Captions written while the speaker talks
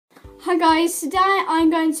Hi guys, today I'm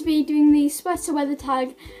going to be doing the sweater weather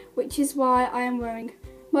tag, which is why I am wearing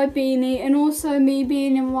my beanie, and also me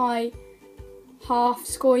being in my half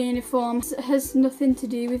school uniform it has nothing to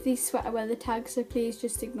do with the sweater weather tag, so please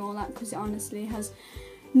just ignore that because it honestly has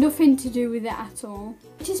nothing to do with it at all.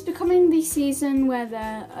 It is becoming the season where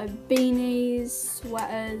there are beanies,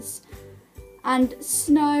 sweaters and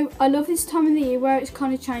snow. I love this time of the year where it's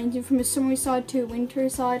kind of changing from a summery side to a wintry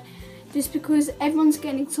side, just because everyone's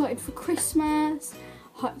getting excited for Christmas,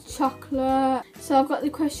 hot chocolate. So I've got the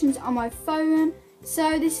questions on my phone.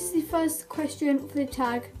 So this is the first question for the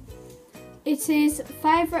tag. It is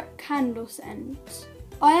favourite candle scent.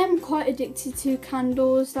 I am quite addicted to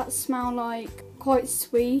candles that smell like quite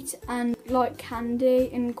sweet and like candy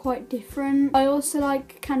and quite different. I also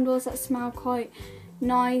like candles that smell quite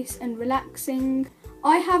nice and relaxing.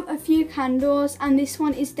 I have a few candles and this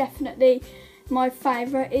one is definitely my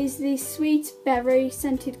favourite. Is the sweet berry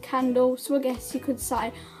scented candle, so I guess you could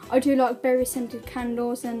say I do like berry scented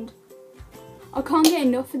candles and I can't get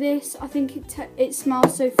enough of this. I think it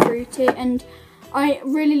smells so fruity and I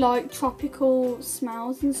really like tropical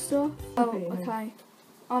smells and stuff. Oh, okay.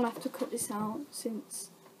 I'll have to cut this out since...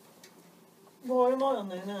 Why am I on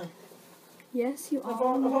there now? Yes, you are.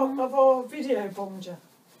 Have I video bombed you?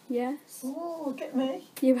 Yes. Oh, get me.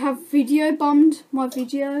 You have video bombed my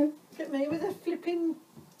video. Get me with a flipping...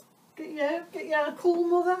 Get you cool,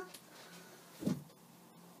 mother.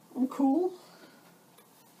 I'm cool.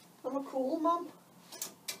 I'm a cool mum.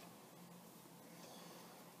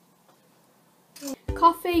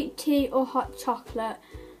 Coffee, tea or hot chocolate?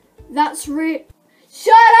 That's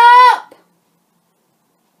Shut up!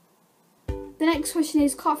 The next question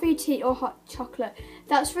is coffee, tea or hot chocolate.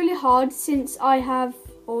 That's really hard since I have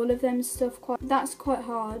all of them stuff. That's quite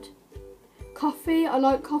hard. Coffee, I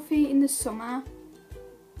like coffee in the summer.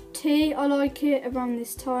 Tea, I like it around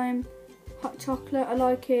this time. Hot chocolate, I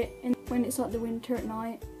like it when it's like the winter at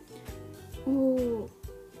night. Ooh.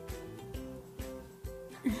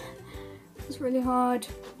 It's really hard.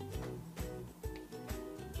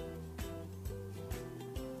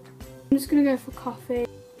 I'm just going to go for coffee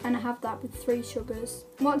and I have that with 3 sugars.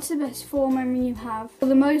 What's the best fall memory you have? Well,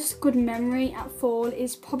 the most good memory at fall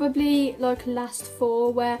is probably like last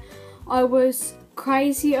fall, where I was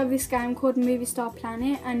crazy of this game called Movie Star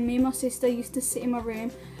Planet, and me and my sister used to sit in my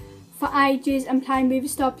room for ages and play Movie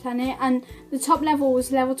Star Planet, and the top level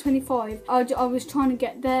was level 25. I was trying to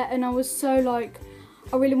get there and I was so like,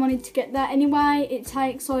 I really wanted to get there. Anyway, it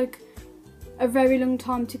takes like a very long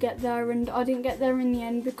time to get there and I didn't get there in the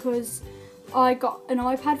end because I got an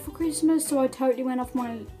iPad for Christmas, so I totally went off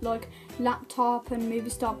my like laptop and Movie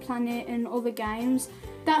Star Planet and other games.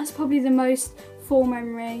 That's probably the most fall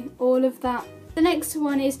memory, all of that. The next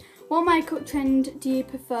one is, what makeup trend do you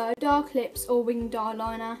prefer, dark lips or winged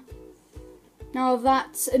eyeliner? Now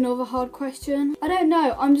that's another hard question. I don't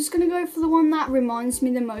know, I'm just going to go for the one that reminds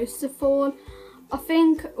me the most of fall. I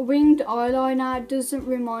think winged eyeliner doesn't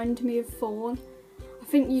remind me of fall. I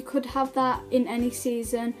think you could have that in any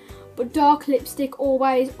season, but dark lipstick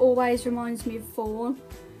always reminds me of fall.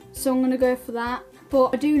 So I'm going to go for that.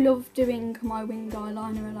 But I do love doing my winged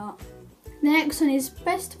eyeliner a lot. The next one is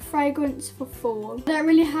best fragrance for fall. I don't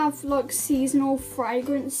really have like seasonal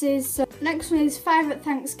fragrances. So next one is favourite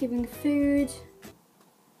Thanksgiving food.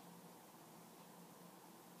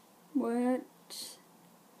 What?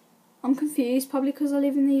 I'm confused, probably because I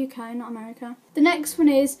live in the UK, not America. The next one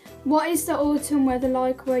is, what is the autumn weather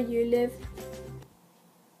like where you live?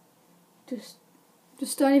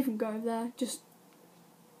 Just don't even go there. Just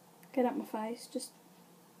get out my face. Just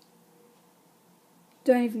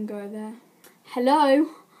don't even go there. Hello,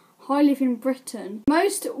 I live in Britain.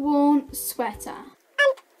 Most worn sweater.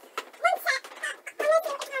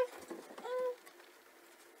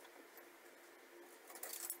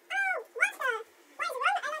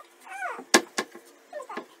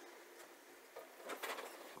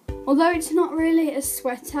 Although it's not really a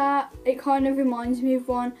sweater, it kind of reminds me of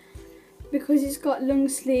one because it's got long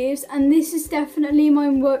sleeves, and this is definitely my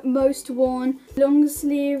most worn long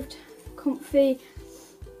sleeved comfy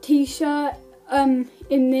t-shirt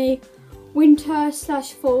in the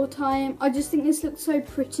winter/fall time. I just think this looks so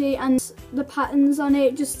pretty and the patterns on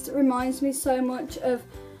it just reminds me so much of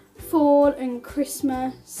fall and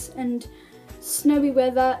Christmas and snowy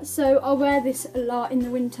weather, so I wear this a lot in the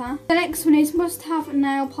winter. The next one is must have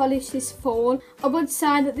nail polish this fall. I would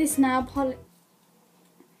say that this nail polish...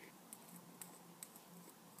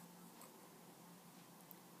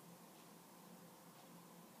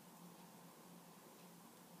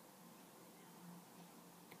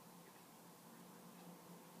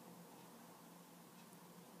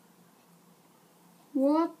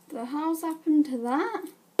 What the hell's happened to that?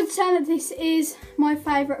 I would say that this is my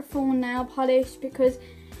favourite fall nail polish because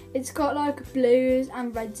it's got like blues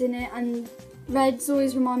and reds in it, and reds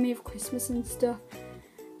always remind me of Christmas and stuff.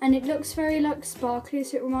 And it looks very like sparkly,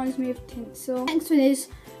 so it reminds me of tinsel. Next one is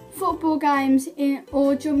football games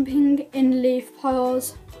or jumping in leaf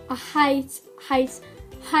piles. I hate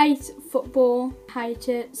football, hate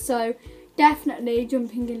it. So definitely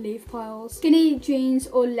jumping in leaf piles. Skinny jeans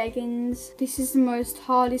or leggings. This is the most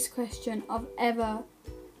hardest question I've ever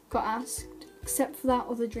got asked, except for that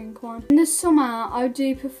other drink one. In the summer, I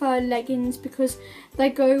do prefer leggings because they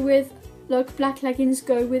go with, like black leggings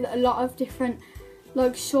go with a lot of different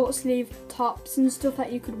like short sleeve tops and stuff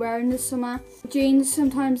that you could wear in the summer. Jeans,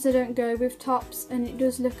 sometimes they don't go with tops and it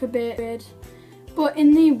does look a bit weird. But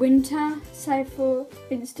in the winter, say for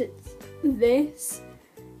instance this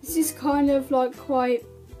is kind of like quite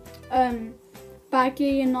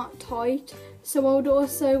baggy and not tight, so I would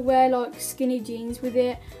also wear like skinny jeans with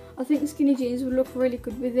it. I think skinny jeans would look really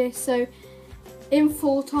good with this, so in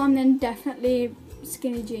fall time then definitely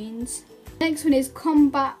skinny jeans. Next one is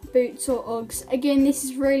combat boots or Uggs. Again, this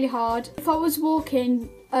is really hard. If I was walking,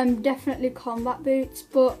 definitely combat boots,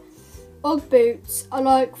 but Ugg boots are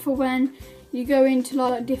like for when you go into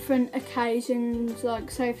like different occasions, like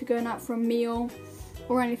say if you're going out for a meal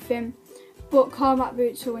or anything, but combat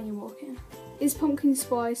boots are when you're walking. Is pumpkin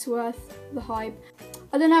spice worth the hype?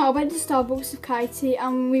 I don't know, I went to Starbucks with Katie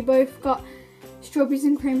and we both got strawberries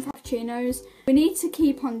and cream frappuccinos. We need to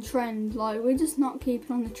keep on trend, like we're just not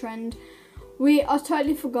keeping on the trend. I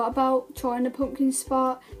totally forgot about trying the pumpkin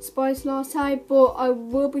spice latte, but I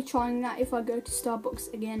will be trying that if I go to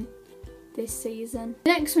Starbucks again this season.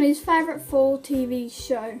 The next one is favourite fall TV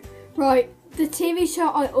show. Right, the TV show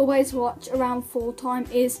I always watch around fall time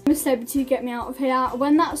is I'm a Celebrity, Get Me Out of Here.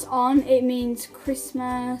 When that's on, it means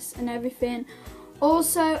Christmas and everything.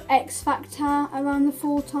 Also X Factor around the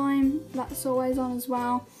fall time, that's always on as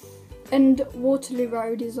well. And Waterloo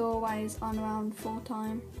Road is always on around fall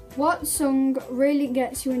time. What song really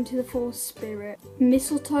gets you into the fall spirit?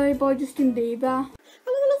 Mistletoe by Justin Bieber.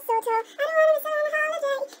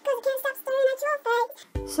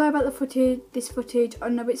 Sorry about the footage, this footage, I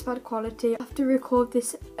know it's bad quality. I have to record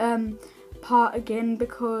this part again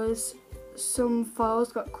because some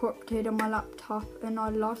files got corrupted on my laptop and I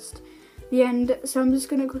lost the end. So I'm just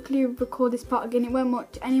going to quickly record this part again. It won't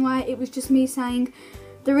much anyway, it was just me saying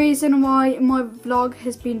the reason why my vlog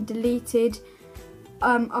has been deleted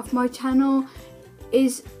off my channel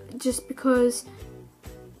is just because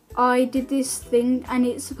I did this thing and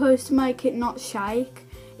it's supposed to make it not shake.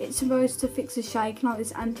 It's supposed to fix the shaking, like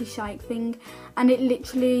this anti-shake thing, and it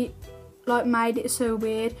literally like made it so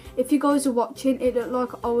weird. If you guys are watching, it looked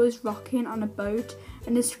like I was rocking on a boat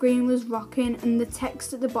and the screen was rocking, and the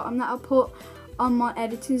text at the bottom that I put on my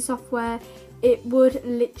editing software, it would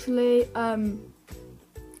literally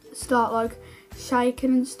start like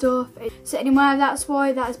shaking and stuff. So anyway, that's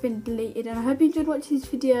why that has been deleted, and I hope you enjoyed watching this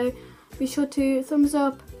video. Be sure to thumbs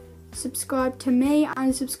up, subscribe to me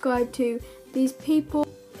and subscribe to these people.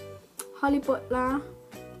 Holly Butler,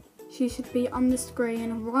 she should be on the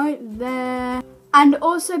screen right there. And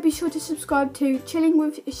also be sure to subscribe to Chilling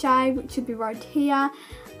with Shay, which should be right here,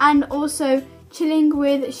 and also Chilling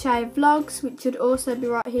with Shay Vlogs, which should also be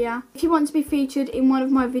right here. If you want to be featured in one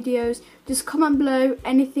of my videos, just comment below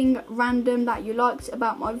anything random that you liked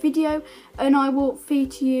about my video and I will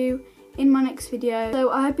feature you in my next video.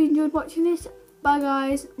 So I hope you enjoyed watching this. Bye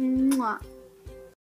guys. Mwah.